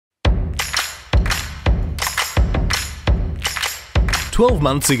12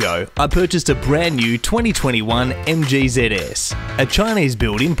 months ago, I purchased a brand new 2021 MG ZS, a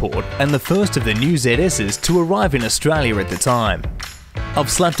Chinese-built import and the first of the new ZS's to arrive in Australia at the time.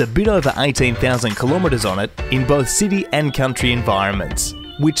 I've slapped a bit over 18,000 kilometres on it in both city and country environments,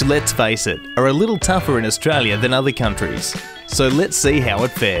 which, let's face it, are a little tougher in Australia than other countries. So let's see how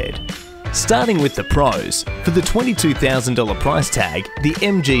it fared. Starting with the pros, for the $22,000 price tag, the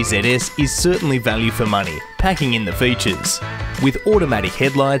MG ZS is certainly value for money, packing in the features. With automatic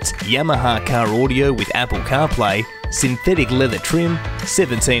headlights, Yamaha car audio with Apple CarPlay, synthetic leather trim,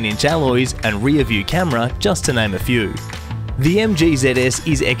 17-inch alloys and rear view camera, just to name a few. The MG ZS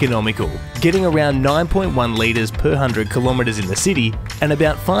is economical, getting around 9.1 litres per 100 kilometres in the city and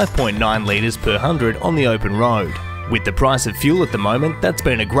about 5.9 litres per 100 on the open road. With the price of fuel at the moment, that's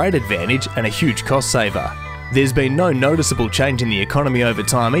been a great advantage and a huge cost saver. There's been no noticeable change in the economy over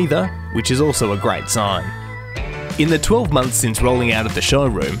time either, which is also a great sign. In the 12 months since rolling out of the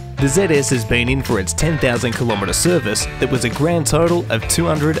showroom, the ZS has been in for its 10,000 kilometre service that was a grand total of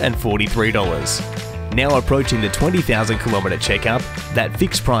 $243. Now approaching the 20,000 kilometre checkup, that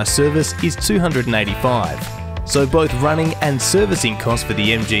fixed price service is $285. So both running and servicing costs for the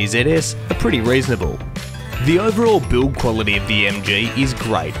MG ZS are pretty reasonable. The overall build quality of the MG is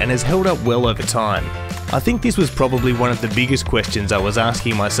great and has held up well over time. I think this was probably one of the biggest questions I was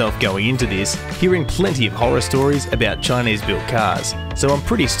asking myself going into this, hearing plenty of horror stories about Chinese-built cars, so I'm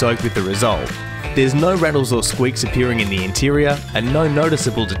pretty stoked with the result. There's no rattles or squeaks appearing in the interior and no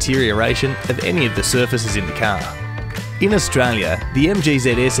noticeable deterioration of any of the surfaces in the car. In Australia, the MG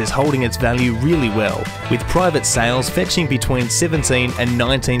ZS is holding its value really well, with private sales fetching between $17,000 and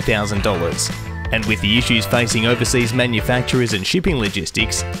 $19,000. And with the issues facing overseas manufacturers and shipping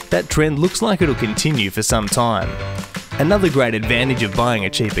logistics, that trend looks like it'll continue for some time. Another great advantage of buying a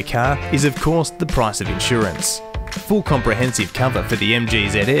cheaper car is of course the price of insurance. Full comprehensive cover for the MG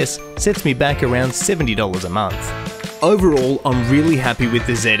ZS sets me back around $70 a month. Overall, I'm really happy with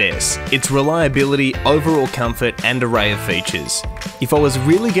the ZS, its reliability, overall comfort and array of features. If I was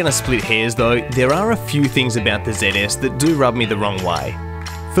really going to split hairs though, there are a few things about the ZS that do rub me the wrong way.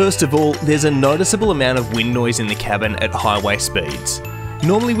 First of all, there's a noticeable amount of wind noise in the cabin at highway speeds.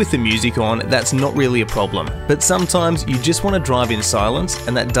 Normally with the music on, that's not really a problem, but sometimes you just want to drive in silence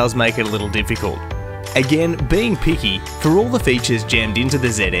and that does make it a little difficult. Again, being picky, for all the features jammed into the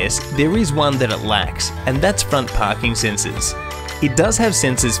ZS, there is one that it lacks, and that's front parking sensors. It does have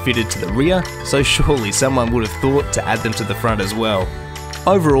sensors fitted to the rear, so surely someone would have thought to add them to the front as well.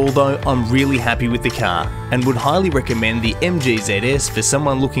 Overall though, I'm really happy with the car and would highly recommend the MG ZS for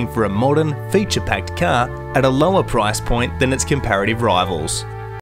someone looking for a modern, feature-packed car at a lower price point than its comparative rivals.